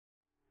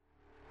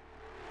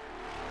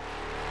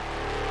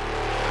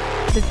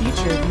The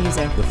future of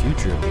music. The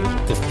future of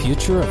music. The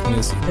future of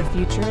music. The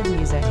future of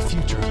music. The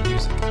future of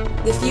music.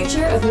 The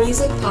Future of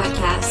Music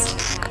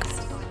podcast.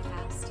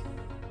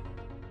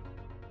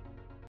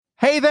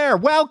 Hey there,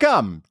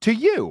 welcome to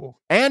you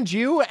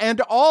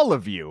and all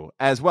of you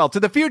as well to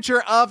the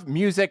Future of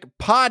Music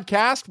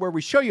podcast, where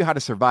we show you how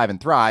to survive and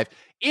thrive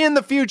in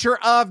the future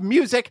of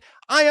music.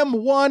 I am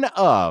one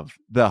of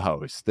the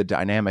hosts, the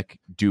dynamic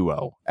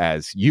duo,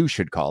 as you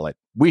should call it.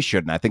 We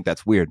shouldn't. I think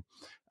that's weird.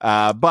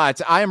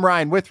 But I am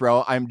Ryan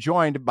Withrow. I'm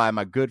joined by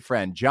my good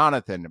friend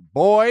Jonathan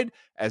Boyd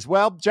as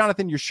well.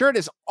 Jonathan, your shirt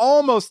is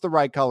almost the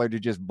right color to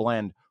just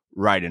blend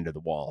right into the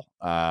wall.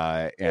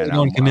 And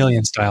going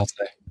chameleon style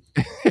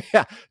today.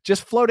 Yeah,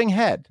 just floating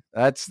head.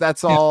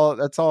 That's all.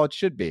 That's all it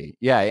should be.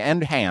 Yeah,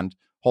 and hand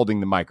holding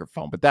the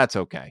microphone, but that's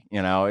okay.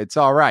 You know, it's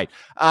all right.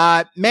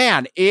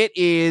 Man,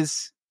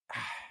 it's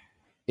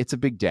a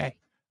big day.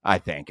 I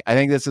think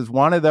this is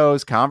one of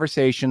those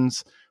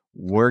conversations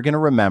we're going to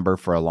remember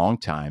for a long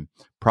time,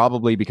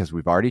 probably because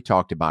we've already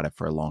talked about it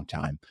for a long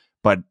time.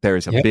 But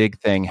there's a big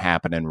thing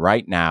happening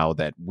right now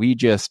that we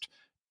just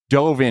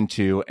dove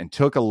into and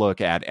took a look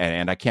at,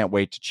 and I can't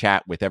wait to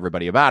chat with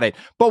everybody about it.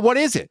 But what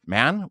is it,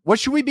 man? What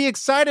should we be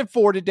excited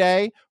for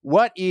today?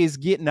 What is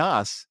getting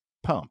us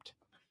pumped?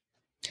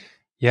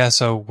 Yeah,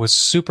 so what's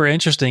super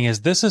interesting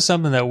is this is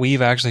something that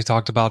we've actually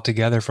talked about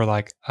together for,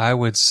 like, I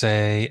would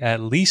say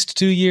at least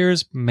 2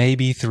 years,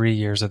 maybe 3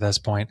 years at this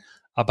point,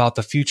 about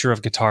the future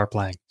of guitar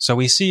playing. So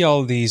we see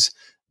all these,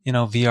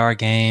 VR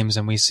games,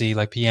 and we see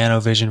like Piano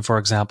Vision, for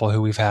example,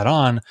 who we've had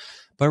on,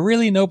 but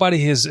really nobody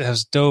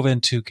has dove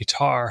into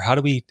guitar. How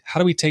do we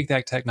take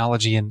that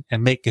technology and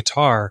make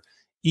guitar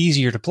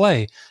easier to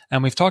play?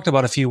 And we've talked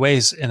about a few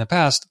ways in the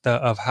past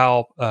of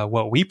how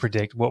what we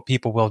predict, what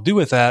people will do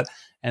with that.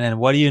 And then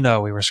what do you know?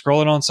 We were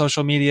scrolling on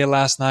social media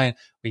last night.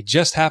 We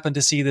just happened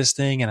to see this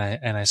thing,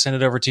 and I sent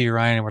it over to you,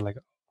 Ryan, and we're like,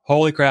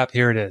 holy crap,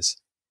 here it is.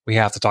 We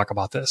have to talk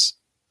about this.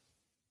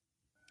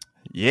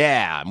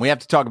 Yeah, and we have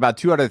to talk about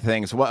two other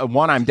things.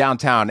 One, I'm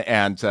downtown,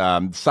 and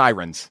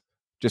sirens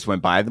just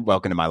went by.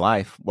 Welcome to my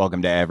life.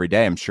 Welcome to every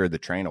day. I'm sure the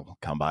train will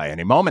come by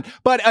any moment.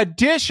 But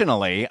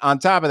additionally, on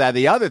top of that,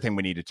 the other thing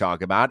we need to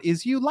talk about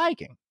is you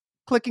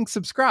clicking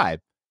subscribe,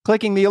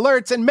 clicking the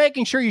alerts, and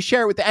making sure you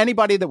share it with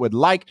anybody that would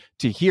like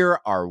to hear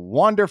our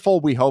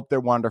wonderful, we hope they're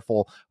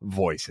wonderful,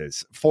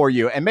 voices for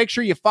you. And make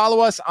sure you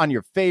follow us on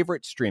your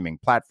favorite streaming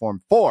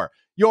platform for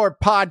your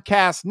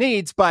podcast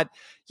needs. But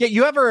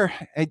yeah,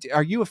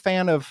 are you a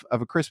fan of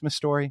A Christmas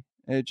Story,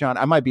 John?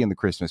 I might be in the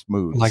Christmas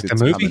mood. Like the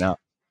movie?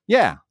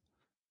 Yeah.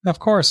 Of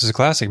course, it's a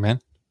classic, man.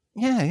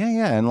 Yeah.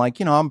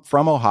 And I'm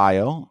from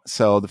Ohio,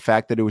 so the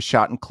fact that it was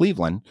shot in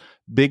Cleveland,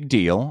 big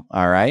deal,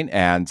 all right?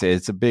 And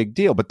it's a big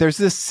deal. But there's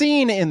this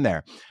scene in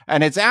there,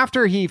 and it's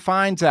after he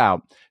finds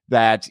out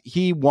that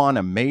he won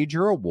a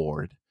major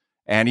award,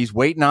 and he's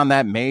waiting on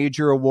that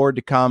major award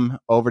to come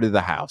over to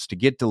the house to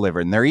get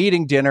delivered. And they're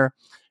eating dinner,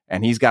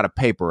 and he's got a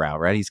paper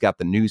out, right? He's got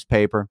the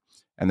newspaper,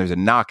 and there's a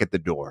knock at the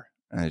door.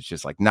 And it's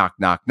just like knock,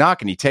 knock,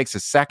 knock. And he takes a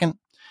second,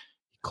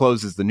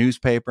 closes the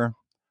newspaper,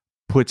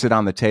 puts it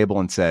on the table,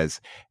 and says,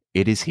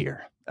 "It is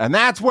here." And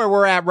that's where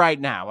we're at right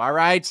now. All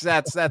right.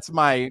 So that's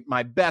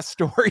my best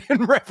story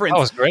and reference. That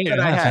was great.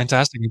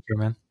 Fantastic intro,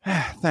 man.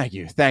 Thank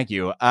you.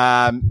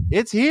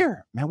 It's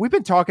here, man. We've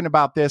been talking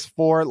about this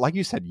for, like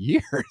you said,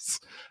 years.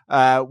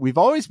 We've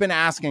always been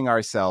asking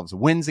ourselves,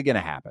 when's it going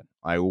to happen?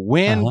 Like,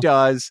 when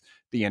does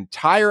the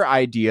entire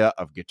idea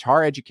of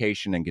guitar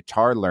education and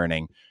guitar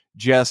learning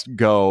just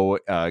go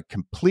a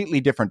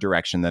completely different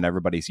direction than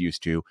everybody's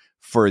used to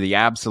for the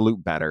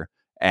absolute better?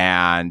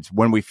 And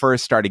when we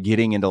first started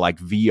getting into like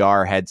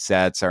VR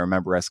headsets, I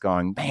remember us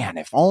going, man,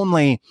 if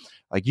only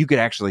like you could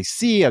actually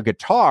see a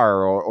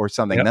guitar or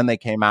something. Yep. And then they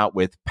came out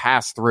with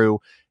Pass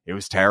Through. It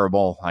was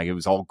terrible. Like, it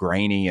was all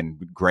grainy and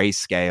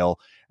grayscale.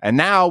 And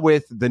now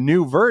with the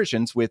new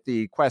versions, with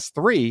the Quest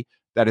 3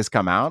 that has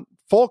come out,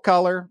 full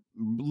color,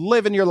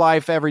 living your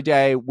life every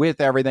day with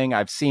everything.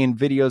 I've seen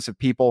videos of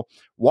people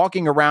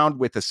walking around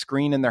with a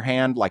screen in their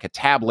hand, like a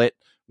tablet,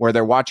 where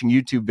they're watching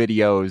YouTube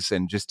videos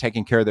and just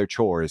taking care of their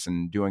chores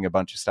and doing a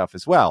bunch of stuff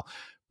as well.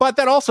 But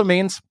that also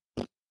means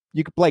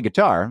you could play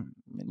guitar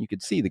and you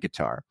could see the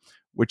guitar,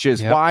 which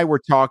is why we're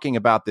talking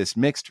about this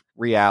mixed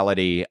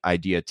reality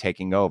idea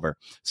taking over.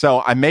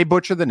 So I may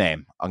butcher the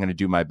name. I'm going to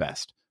do my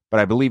best,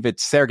 but I believe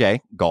it's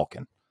Sergei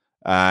Galkin.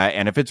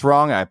 And if it's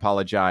wrong, I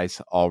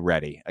apologize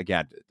already.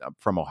 Again, I'm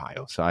from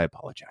Ohio, so I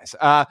apologize.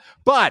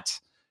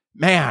 But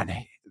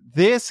man,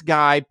 this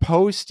guy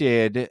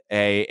posted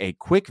a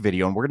quick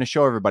video, and we're going to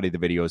show everybody the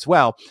video as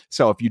well.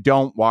 So if you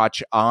don't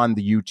watch on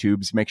the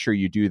YouTubes, make sure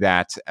you do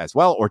that as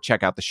well, or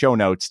check out the show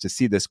notes to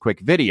see this quick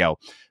video.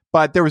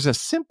 But there was a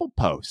simple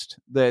post.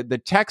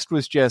 The text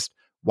was just,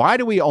 why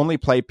do we only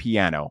play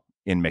piano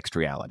in mixed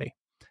reality?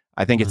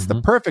 I think it's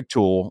the perfect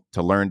tool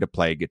to learn to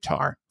play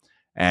guitar.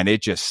 And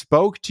it just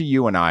spoke to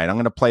you and I. And I'm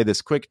going to play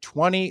this quick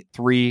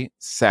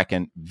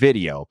 23-second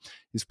video.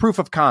 It's proof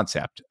of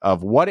concept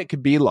of what it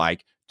could be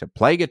like to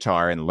play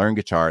guitar and learn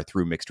guitar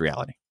through mixed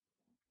reality.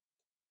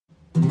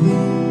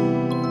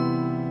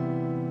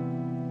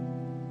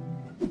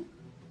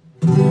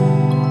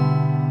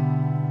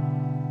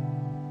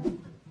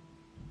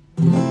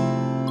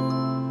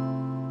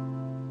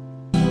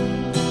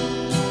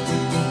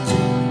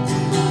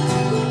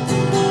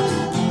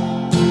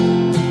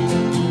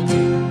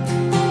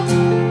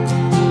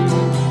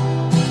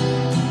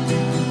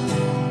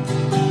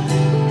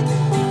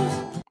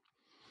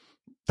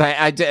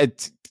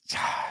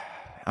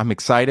 I'm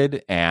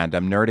excited and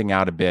I'm nerding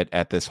out a bit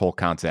at this whole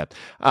concept.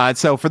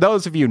 So for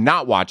those of you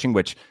not watching,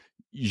 which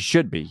you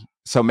should be,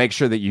 so make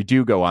sure that you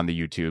do go on the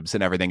YouTubes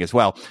and everything as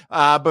well.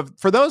 But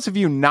for those of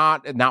you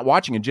not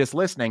watching and just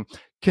listening,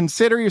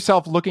 consider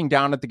yourself looking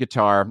down at the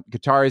guitar.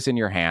 Guitar is in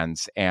your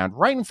hands, and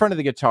right in front of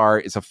the guitar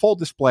is a full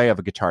display of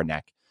a guitar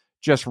neck,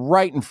 just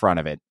right in front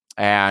of it.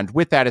 And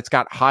with that, it's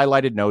got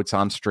highlighted notes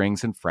on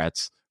strings and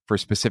frets for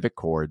specific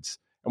chords.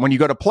 And when you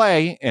go to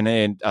play in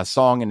a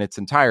song in its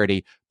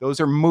entirety, those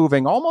are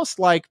moving almost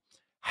like,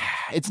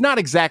 it's not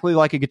exactly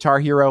like a Guitar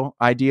Hero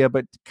idea,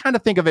 but kind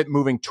of think of it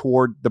moving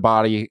toward the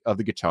body of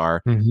the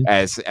guitar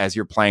as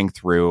you're playing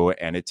through,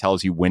 and it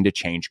tells you when to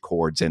change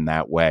chords in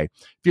that way.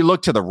 If you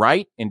look to the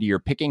right into your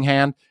picking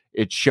hand,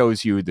 it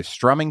shows you the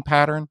strumming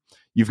pattern.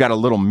 You've got a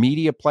little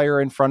media player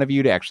in front of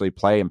you to actually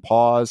play and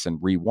pause and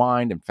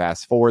rewind and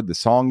fast forward the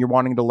song you're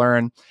wanting to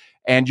learn,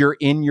 and you're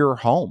in your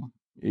home.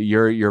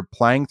 You're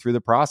playing through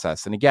the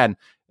process. And again,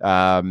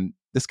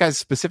 this guy's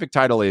specific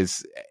title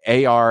is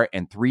AR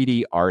and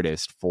 3D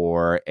artist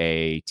for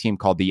a team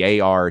called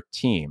the AR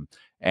Team.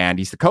 And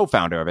he's the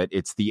co-founder of it.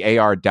 It's the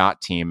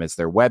AR.team as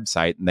their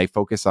website, and they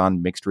focus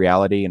on mixed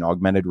reality and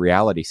augmented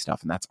reality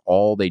stuff. And that's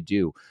all they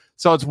do.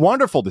 So it's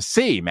wonderful to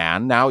see,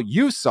 man. Now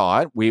you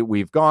saw it.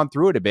 We've gone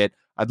through it a bit.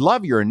 I'd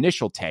love your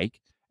initial take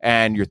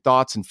and your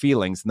thoughts and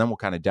feelings, and then we'll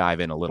kind of dive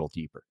in a little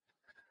deeper.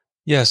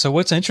 Yeah. So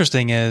what's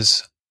interesting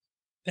is,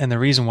 and the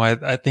reason why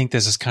I think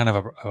this is kind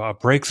of a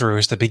breakthrough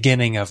is the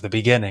beginning of the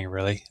beginning,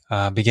 really.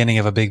 Beginning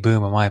of a big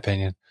boom, in my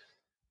opinion.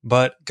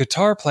 But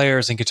guitar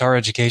players and guitar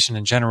education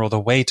in general, the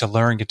way to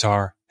learn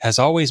guitar has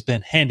always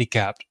been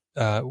handicapped.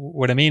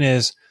 What I mean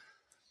is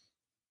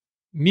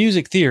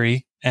music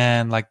theory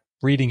and like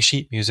reading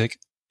sheet music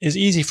is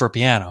easy for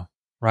piano,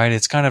 right?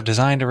 It's kind of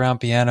designed around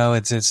piano.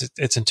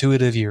 It's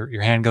intuitive.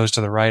 Your hand goes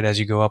to the right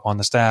as you go up on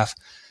the staff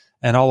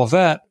and all of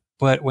that.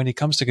 But when it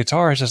comes to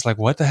guitar, it's just like,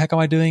 what the heck am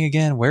I doing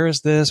again? Where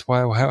is this?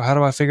 How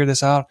do I figure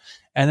this out?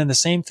 And then the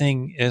same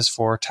thing is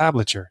for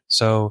tablature.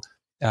 So,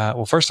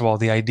 well, first of all,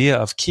 the idea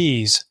of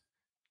keys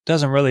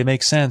doesn't really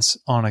make sense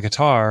on a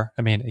guitar.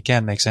 I mean, it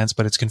can make sense,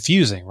 but it's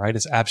confusing, right?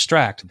 It's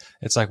abstract.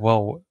 It's like,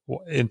 well,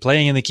 in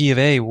playing in the key of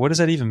A, what does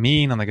that even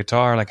mean on the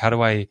guitar? Like,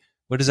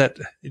 what is that?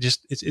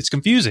 It's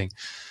confusing.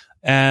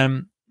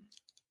 And,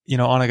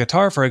 on a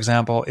guitar, for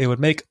example, it would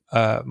make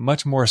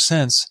much more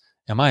sense,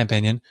 in my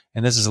opinion,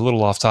 and this is a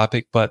little off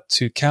topic, but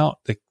to count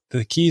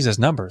the keys as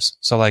numbers.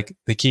 So like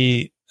the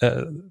key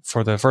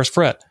for the first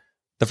fret,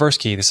 the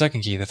first key, the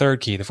second key, the third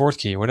key, the fourth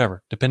key,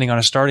 whatever, depending on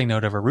a starting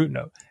note of a root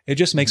note. It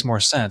just makes more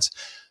sense.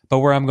 But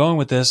where I'm going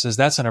with this is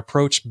that's an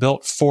approach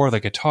built for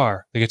the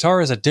guitar. The guitar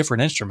is a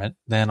different instrument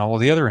than all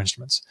of the other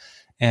instruments.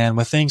 And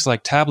with things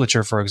like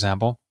tablature, for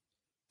example,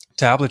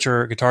 guitar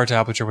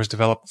tablature was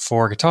developed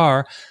for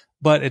guitar,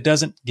 but it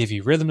doesn't give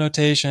you rhythm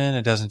notation.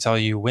 It doesn't tell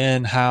you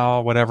when,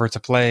 how, whatever to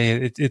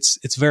play.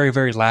 It's very,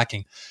 very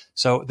lacking.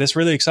 So this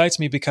really excites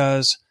me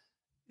because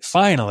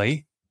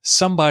finally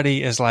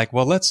somebody is like,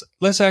 well,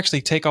 let's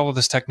actually take all of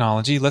this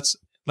technology. Let's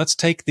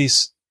take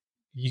these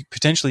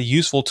potentially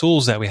useful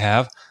tools that we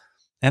have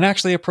and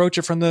actually approach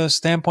it from the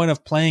standpoint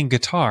of playing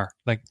guitar.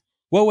 Like,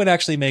 what would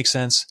actually make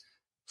sense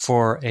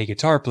for a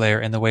guitar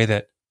player in the way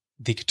that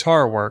the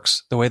guitar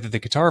works, the way that the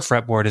guitar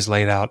fretboard is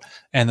laid out,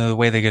 and the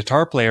way the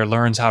guitar player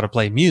learns how to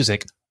play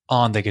music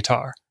on the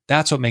guitar.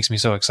 That's what makes me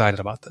so excited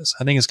about this.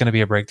 I think it's going to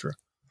be a breakthrough.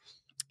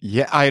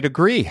 Yeah, I'd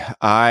agree.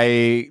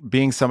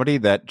 Being somebody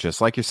that,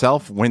 just like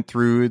yourself, went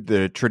through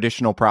the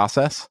traditional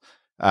process,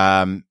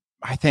 I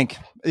think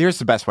here's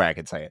the best way I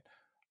could say it.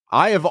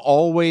 I have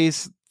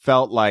always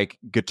felt like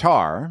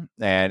guitar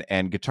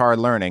and guitar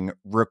learning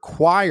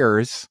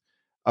requires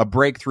a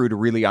breakthrough to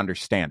really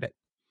understand it.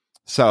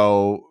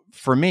 So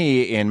for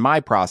me, in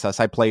my process,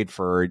 I played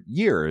for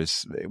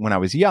years when I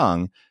was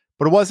young,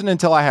 but it wasn't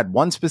until I had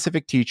one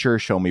specific teacher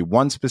show me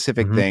one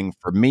specific thing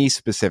for me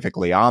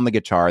specifically on the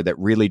guitar that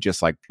really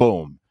just like,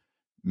 boom,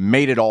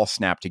 made it all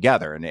snap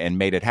together and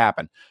made it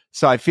happen.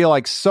 So I feel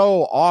like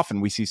so often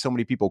we see so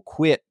many people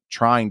quit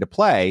trying to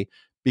play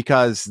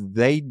because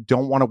they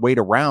don't want to wait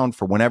around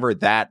for whenever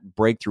that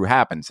breakthrough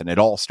happens and it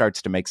all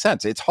starts to make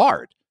sense. It's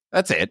hard.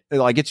 That's it.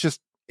 Like,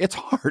 it's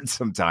hard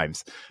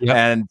sometimes. Yep.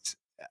 And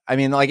I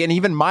mean, like, and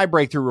even my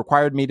breakthrough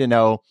required me to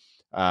know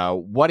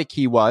what a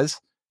key was.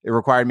 It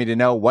required me to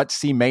know what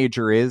C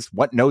major is,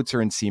 what notes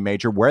are in C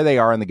major, where they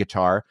are on the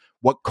guitar,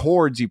 what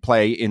chords you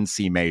play in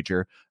C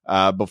major,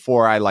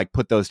 before I like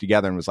put those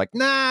together and was like,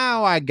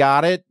 now I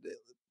got it.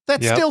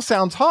 That still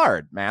sounds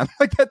hard, man.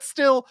 Like, that's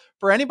still,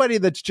 for anybody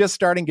that's just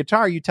starting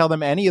guitar, you tell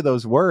them any of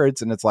those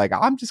words and it's like,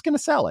 I'm just going to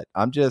sell it.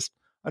 I'm just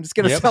going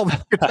to sell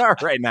the guitar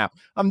right now.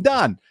 I'm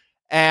done.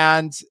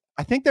 And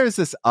I think there's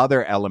this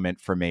other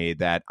element for me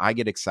that I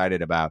get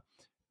excited about.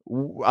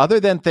 Other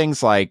than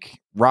things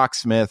like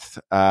Rocksmith,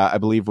 I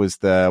believe was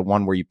the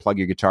one where you plug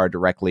your guitar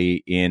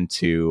directly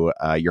into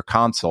your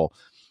console.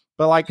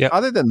 But like,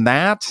 other than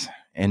that,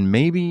 and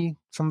maybe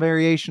some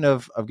variation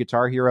of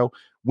Guitar Hero,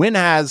 when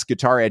has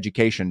guitar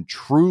education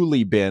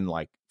truly been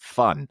like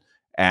fun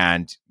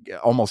and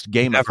almost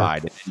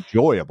gamified and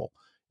enjoyable?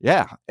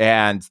 Yeah.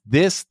 And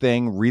this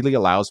thing really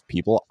allows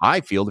people,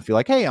 I feel, to feel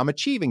like, hey, I'm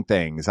achieving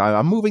things.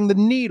 I'm moving the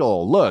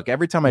needle. Look,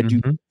 every time I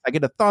do, I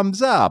get a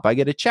thumbs up, I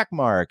get a check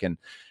mark. And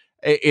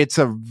it's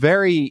a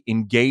very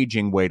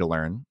engaging way to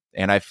learn.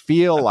 And I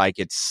feel like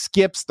it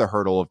skips the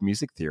hurdle of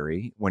music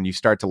theory when you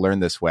start to learn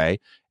this way.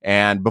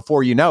 And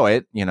before you know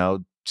it,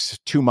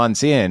 2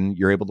 months in,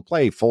 you're able to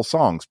play full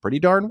songs pretty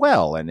darn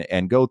well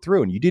and go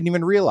through. And you didn't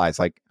even realize,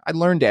 like, I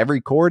learned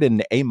every chord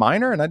in A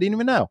minor and I didn't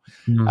even know.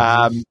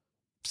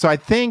 So I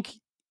think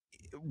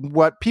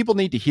what people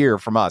need to hear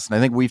from us, and I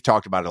think we've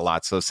talked about it a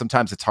lot, so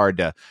sometimes it's hard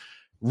to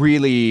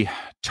really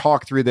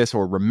talk through this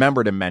or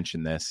remember to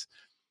mention this.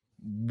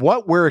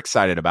 What we're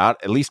excited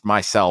about, at least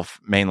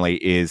myself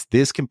mainly, is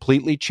this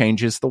completely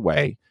changes the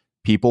way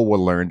people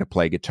will learn to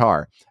play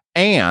guitar.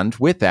 And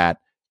with that,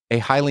 a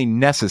highly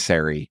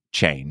necessary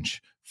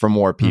change for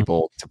more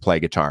people to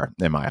play guitar,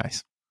 in my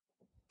eyes.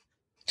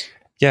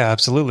 Yeah,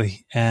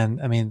 absolutely.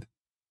 And I mean,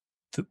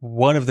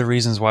 one of the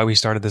reasons why we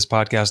started this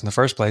podcast in the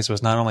first place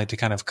was not only to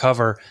kind of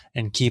cover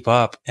and keep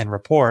up and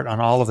report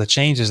on all of the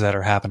changes that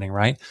are happening,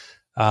 right?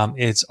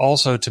 It's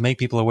also to make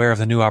people aware of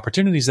the new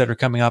opportunities that are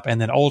coming up. And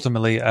then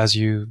ultimately, as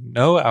you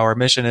know, our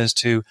mission is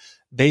to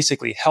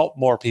basically help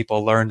more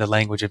people learn the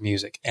language of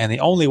music. And the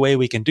only way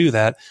we can do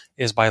that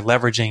is by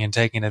leveraging and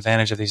taking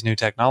advantage of these new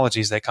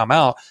technologies that come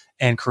out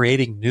and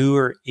creating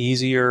newer,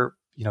 easier,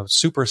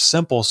 super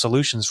simple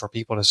solutions for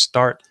people to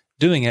start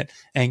doing it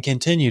and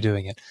continue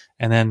doing it.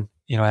 And then,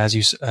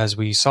 as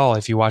we saw,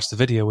 if you watch the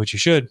video, which you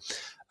should,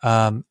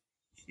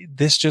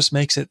 this just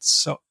makes it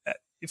so.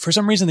 For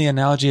some reason, the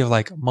analogy of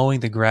like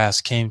mowing the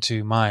grass came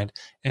to mind,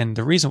 and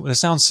the reason, it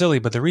sounds silly,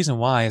 but the reason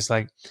why is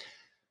like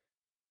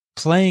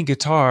playing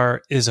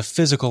guitar is a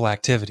physical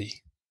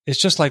activity.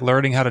 It's just like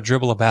learning how to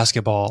dribble a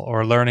basketball,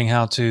 or learning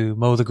how to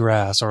mow the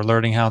grass, or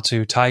learning how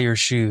to tie your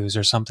shoes,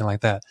 or something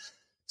like that.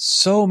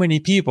 So many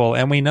people,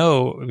 and we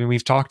know, I mean,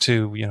 we've talked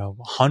to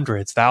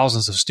hundreds,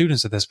 thousands of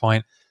students at this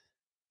point,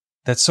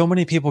 that so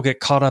many people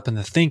get caught up in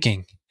the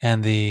thinking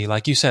and the,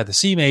 like you said, the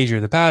C major,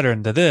 the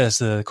pattern,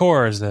 the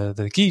chords,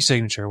 the key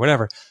signature,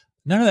 whatever.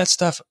 None of that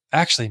stuff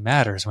actually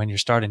matters when you're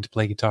starting to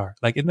play guitar.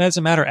 Like, it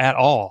doesn't matter at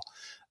all.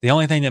 The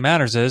only thing that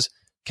matters is,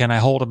 can I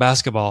hold a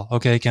basketball?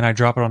 Okay. Can I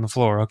drop it on the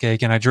floor? Okay.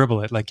 Can I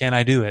dribble it? Like, can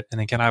I do it? And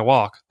then can I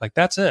walk? Like,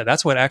 that's it.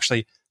 That's what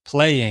actually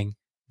playing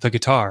the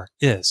guitar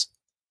is.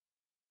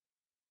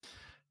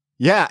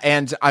 Yeah,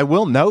 and I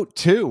will note,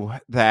 too,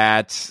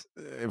 that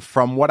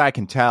from what I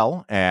can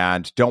tell,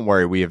 and don't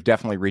worry, we have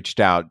definitely reached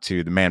out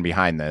to the man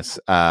behind this,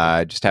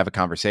 just to have a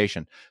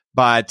conversation.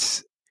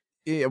 But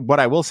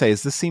what I will say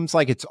is this seems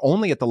like it's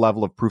only at the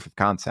level of proof of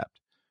concept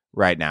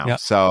right now. Yep.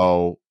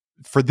 So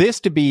for this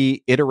to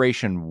be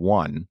iteration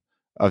 1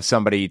 of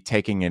somebody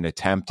taking an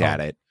attempt at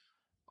it,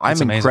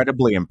 I'm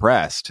incredibly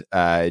impressed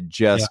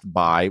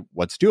by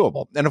what's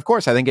doable. And of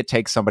course, I think it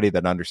takes somebody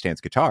that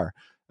understands guitar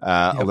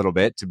a little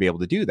bit to be able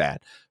to do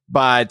that.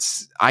 But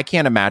I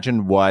can't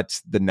imagine what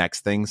the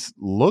next things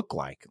look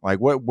like. Like,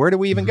 where do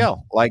we even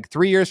go? Like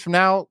 3 years from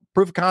now,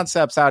 proof of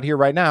concepts out here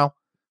right now.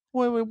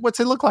 What's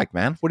it look like,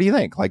 man? What do you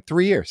think? Like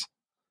 3 years?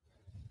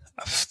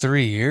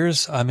 3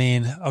 years? I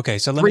mean, okay.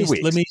 So let 3 me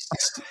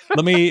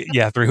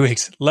 3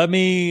 weeks. Let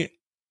me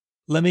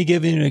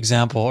give you an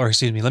example, or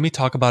excuse me, let me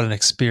talk about an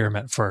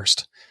experiment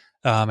first.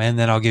 And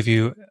then I'll give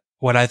you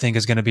what I think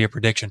is going to be a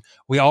prediction.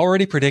 We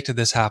already predicted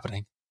this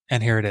happening.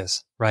 And here it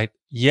is, right?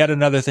 Yet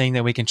another thing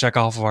that we can check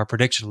off of our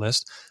prediction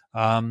list,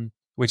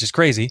 which is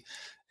crazy.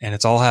 And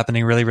it's all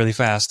happening really, really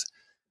fast.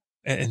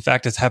 In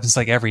fact, it happens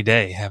like every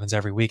day, it happens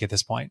every week at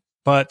this point.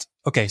 But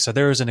okay, so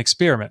there was an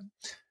experiment.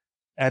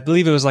 I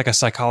believe it was like a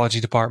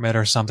psychology department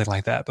or something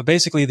like that. But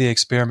basically the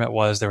experiment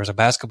was, there was a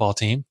basketball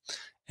team,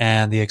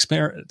 and the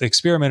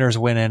experimenters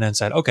went in and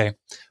said, okay,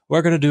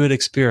 we're going to do an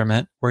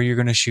experiment where you're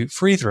going to shoot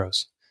free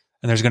throws.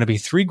 And there's going to be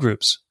 3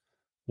 groups.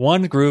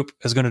 One group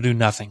is going to do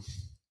nothing.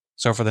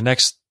 So for the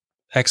next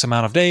X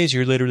amount of days,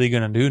 you're literally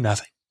going to do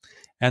nothing.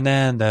 And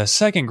then the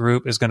second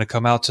group is going to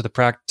come out to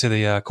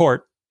the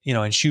court,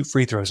 and shoot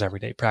free throws every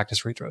day, practice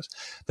free throws.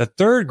 The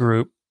third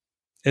group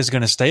is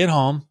going to stay at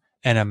home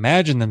and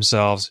imagine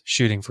themselves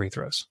shooting free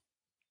throws.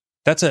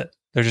 That's it.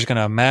 They're just going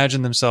to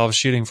imagine themselves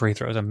shooting free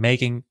throws and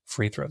making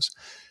free throws.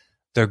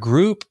 The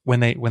group, when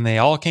they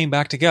all came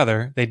back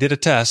together, they did a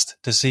test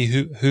to see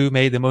who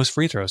made the most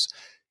free throws.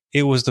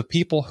 It was the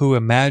people who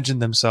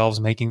imagined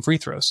themselves making free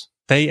throws.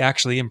 They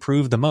actually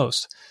improved the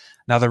most.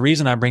 Now, the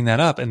reason I bring that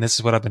up, and this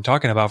is what I've been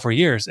talking about for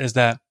years, is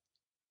that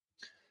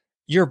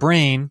your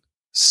brain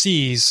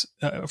sees,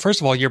 first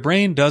of all, your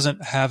brain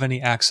doesn't have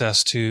any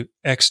access to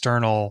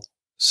external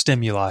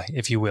stimuli,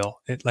 if you will.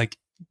 Like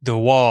the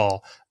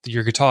wall,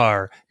 your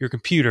guitar, your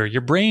computer,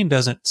 your brain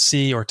doesn't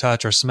see or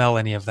touch or smell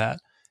any of that.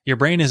 Your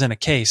brain is in a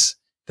case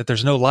that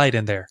there's no light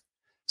in there.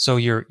 So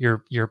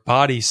your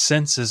body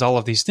senses all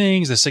of these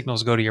things, the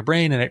signals go to your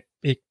brain, and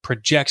it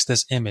projects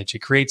this image. It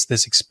creates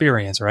this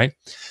experience, right?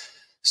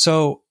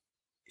 So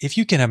if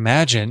you can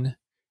imagine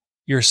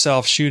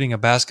yourself shooting a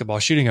basketball,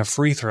 shooting a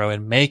free throw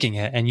and making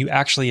it, and you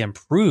actually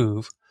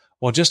improve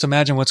Well, just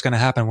imagine what's going to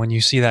happen when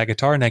you see that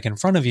guitar neck in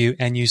front of you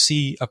and you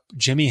see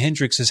Jimi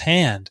Hendrix's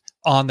hand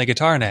on the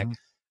guitar neck. Mm-hmm.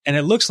 And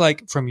it looks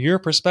like, from your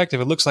perspective,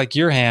 it looks like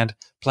your hand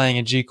playing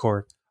a G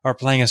chord or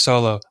playing a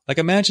solo. Like,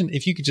 imagine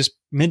if you could just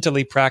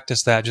mentally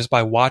practice that just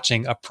by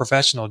watching a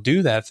professional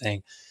do that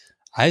thing.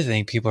 I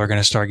think people are going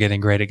to start getting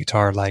great at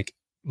guitar like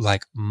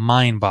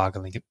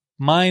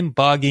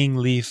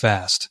mind-bogglingly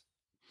fast.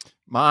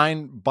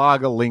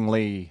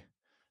 Mind-bogglingly.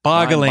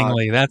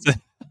 That's it.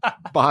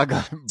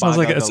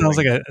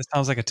 It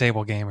sounds like a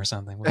table game or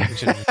something. We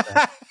should use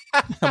that.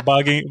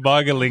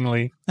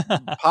 Bogglingly.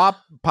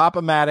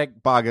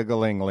 Pop-o-matic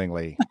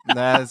bogglingly.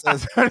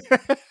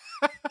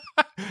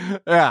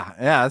 Yeah,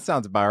 that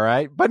sounds about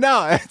right. But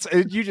no,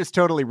 you just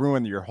totally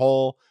ruined your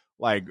whole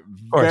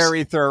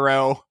very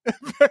thorough,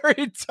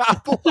 very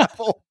top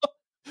level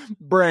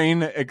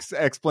brain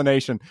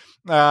explanation.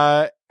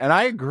 And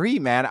I agree,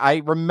 man. I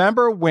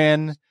remember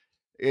when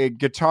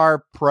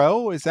Guitar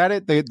Pro, is that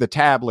it? The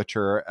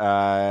tablature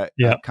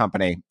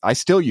company. I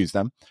still use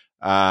them.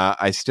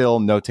 I still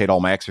notate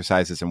all my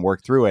exercises and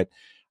work through it.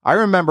 I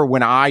remember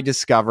when I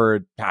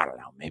discovered, I don't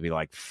know, maybe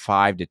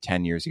 5 to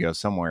 10 years ago,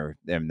 somewhere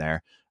in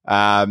there,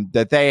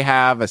 that they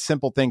have a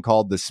simple thing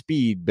called the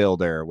Speed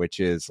Builder, which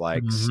is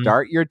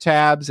start your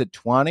tabs at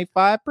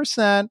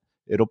 25%.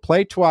 It'll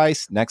play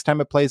twice. Next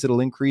time it plays,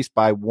 it'll increase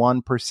by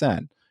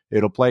 1%.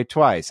 It'll play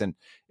twice. And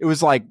it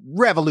was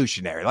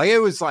revolutionary.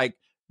 It was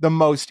the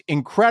most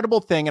incredible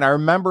thing. And I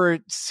remember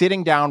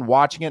sitting down,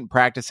 watching it and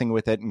practicing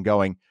with it and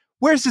going,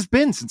 where's this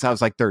been since I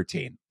was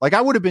 13?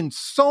 I would have been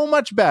so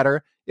much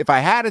better if I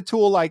had a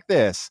tool like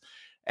this.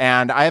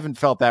 And I haven't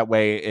felt that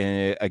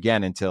way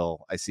again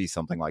until I see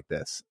something like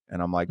this.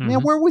 And I'm like,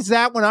 man, where was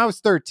that when I was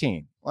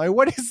 13?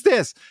 What is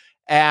this?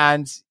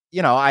 And,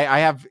 I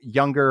have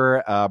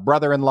younger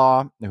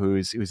brother-in-law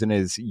who's in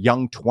his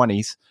young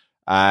 20s.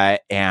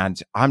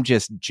 And I'm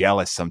just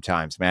jealous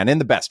sometimes, man, in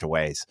the best of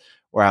ways,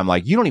 where I'm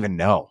like, you don't even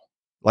know.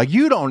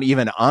 You don't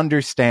even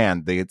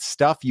understand the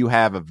stuff you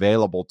have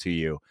available to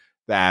you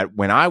that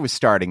when I was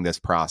starting this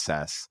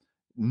process,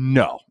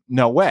 no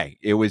way.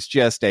 It was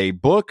just a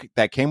book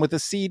that came with a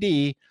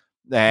CD,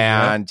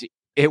 and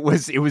it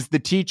was the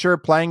teacher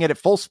playing it at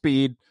full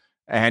speed,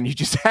 and you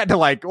just had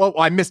to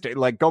I missed it.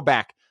 Go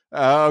back.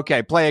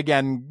 Okay, play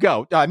again.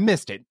 Go. I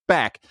missed it.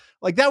 Back.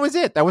 That was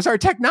it. That was our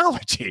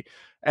technology.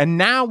 And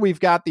now we've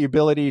got the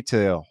ability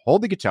to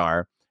hold the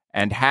guitar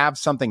and have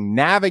something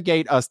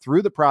navigate us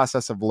through the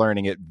process of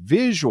learning it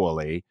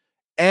visually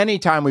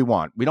anytime we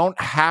want. We don't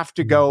have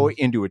to go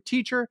into a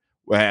teacher,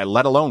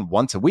 let alone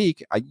once a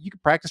week. You can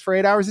practice for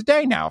 8 hours a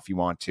day now if you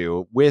want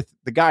to, with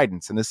the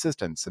guidance and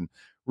assistance and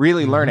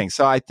really learning.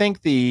 So I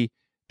think the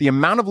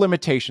amount of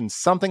limitations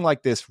something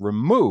like this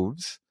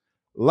removes,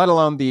 let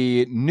alone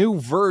the new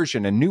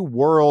version, a new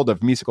world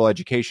of musical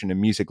education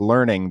and music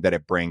learning that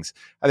it brings.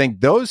 I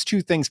think those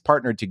two things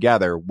partnered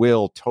together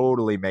will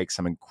totally make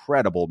some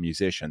incredible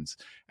musicians.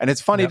 And it's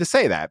funny to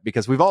say that,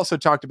 because we've also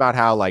talked about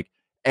how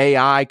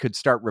AI could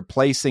start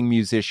replacing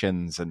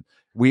musicians, and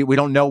we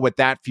don't know what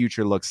that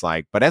future looks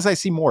like. But as I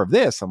see more of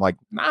this, I'm like,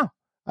 no,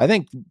 I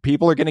think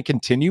people are going to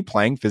continue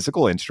playing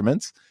physical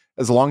instruments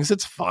as long as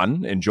it's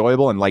fun,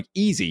 enjoyable, and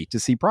easy to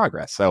see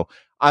progress. So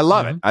I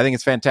love it. I think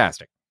it's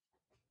fantastic.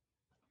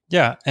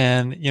 Yeah.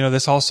 And,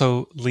 this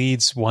also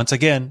leads once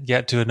again,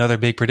 yet to another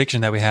big prediction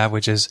that we have,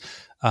 which is,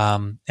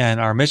 and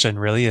our mission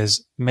really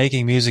is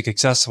making music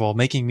accessible,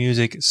 making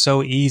music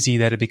so easy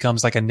that it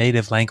becomes like a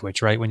native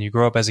language, right? When you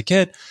grow up as a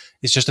kid,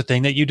 it's just a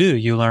thing that you do.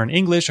 You learn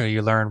English, or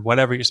you learn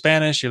whatever your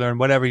Spanish, you learn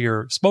whatever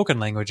your spoken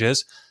language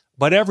is,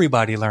 but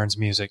everybody learns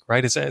music,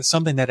 right? It's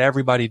something that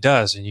everybody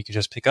does, and you can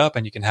just pick up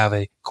and you can have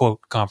a quote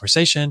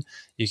conversation.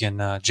 You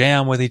can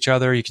jam with each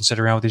other. You can sit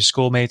around with your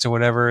schoolmates or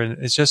whatever.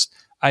 And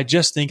I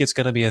just think it's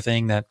going to be a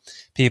thing that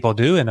people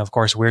do. And of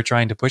course, we're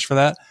trying to push for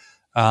that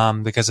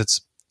because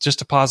it's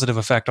just a positive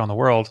effect on the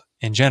world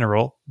in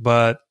general.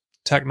 But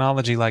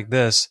technology like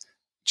this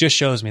just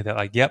shows me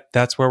that, yep,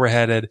 that's where we're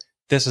headed.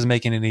 This is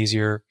making it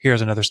easier.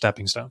 Here's another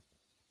stepping stone.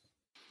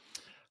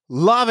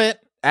 Love it,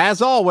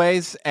 as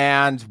always.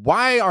 And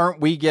why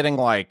aren't we getting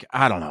I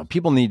don't know,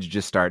 people need to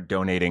just start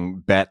donating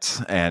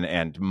bets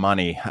and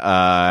money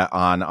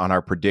on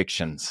our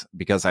predictions,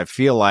 because I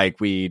feel like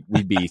we'd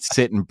be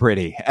sitting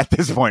pretty at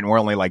this point. We're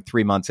only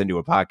 3 months into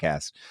a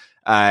podcast.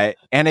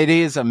 And it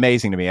is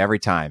amazing to me every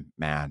time,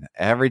 man.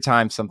 Every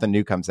time something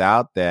new comes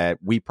out that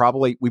we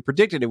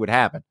predicted it would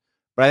happen.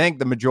 But I think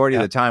the majority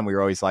of the time we were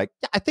always I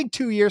think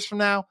 2 years from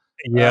now,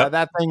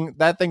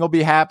 that thing will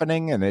be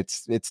happening. And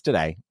it's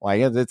today.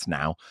 It's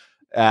now.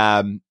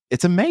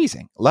 It's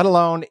amazing. Let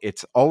alone,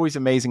 it's always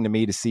amazing to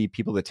me to see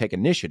people that take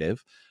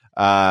initiative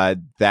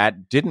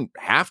that didn't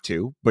have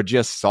to, but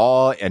just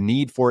saw a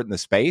need for it in the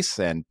space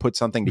and put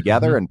something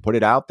together and put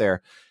it out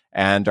there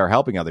and are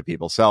helping other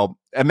people. So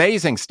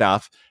amazing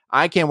stuff.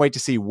 I can't wait to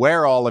see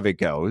where all of it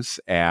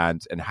goes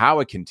and how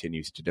it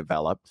continues to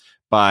develop.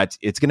 But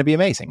it's going to be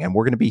amazing. And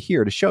we're going to be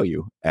here to show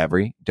you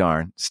every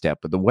darn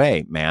step of the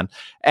way, man.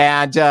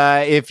 And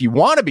if you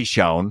want to be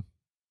shown,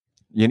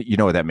 You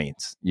know what that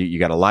means. You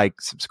got to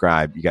like,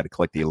 subscribe. You got to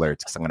click the alerts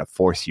because I'm going to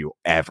force you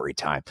every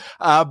time.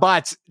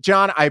 But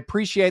John, I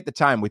appreciate the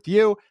time with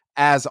you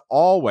as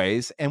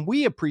always. And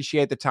we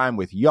appreciate the time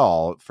with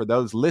y'all for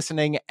those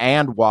listening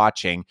and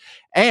watching.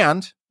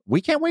 And we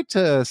can't wait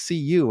to see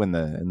you in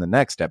the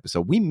next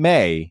episode. We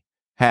may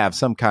have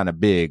some kind of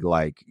big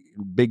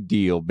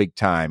deal, big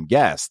time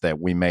guest that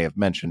we may have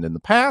mentioned in the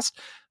past.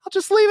 I'll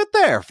just leave it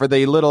there for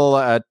the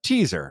little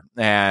teaser,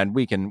 and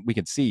we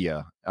can see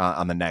you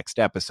on the next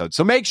episode.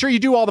 So make sure you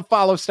do all the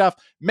follow stuff.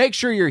 Make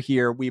sure you're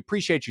here. We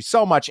appreciate you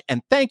so much,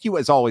 and thank you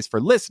as always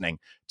for listening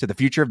to the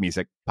Future of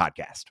Music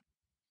podcast.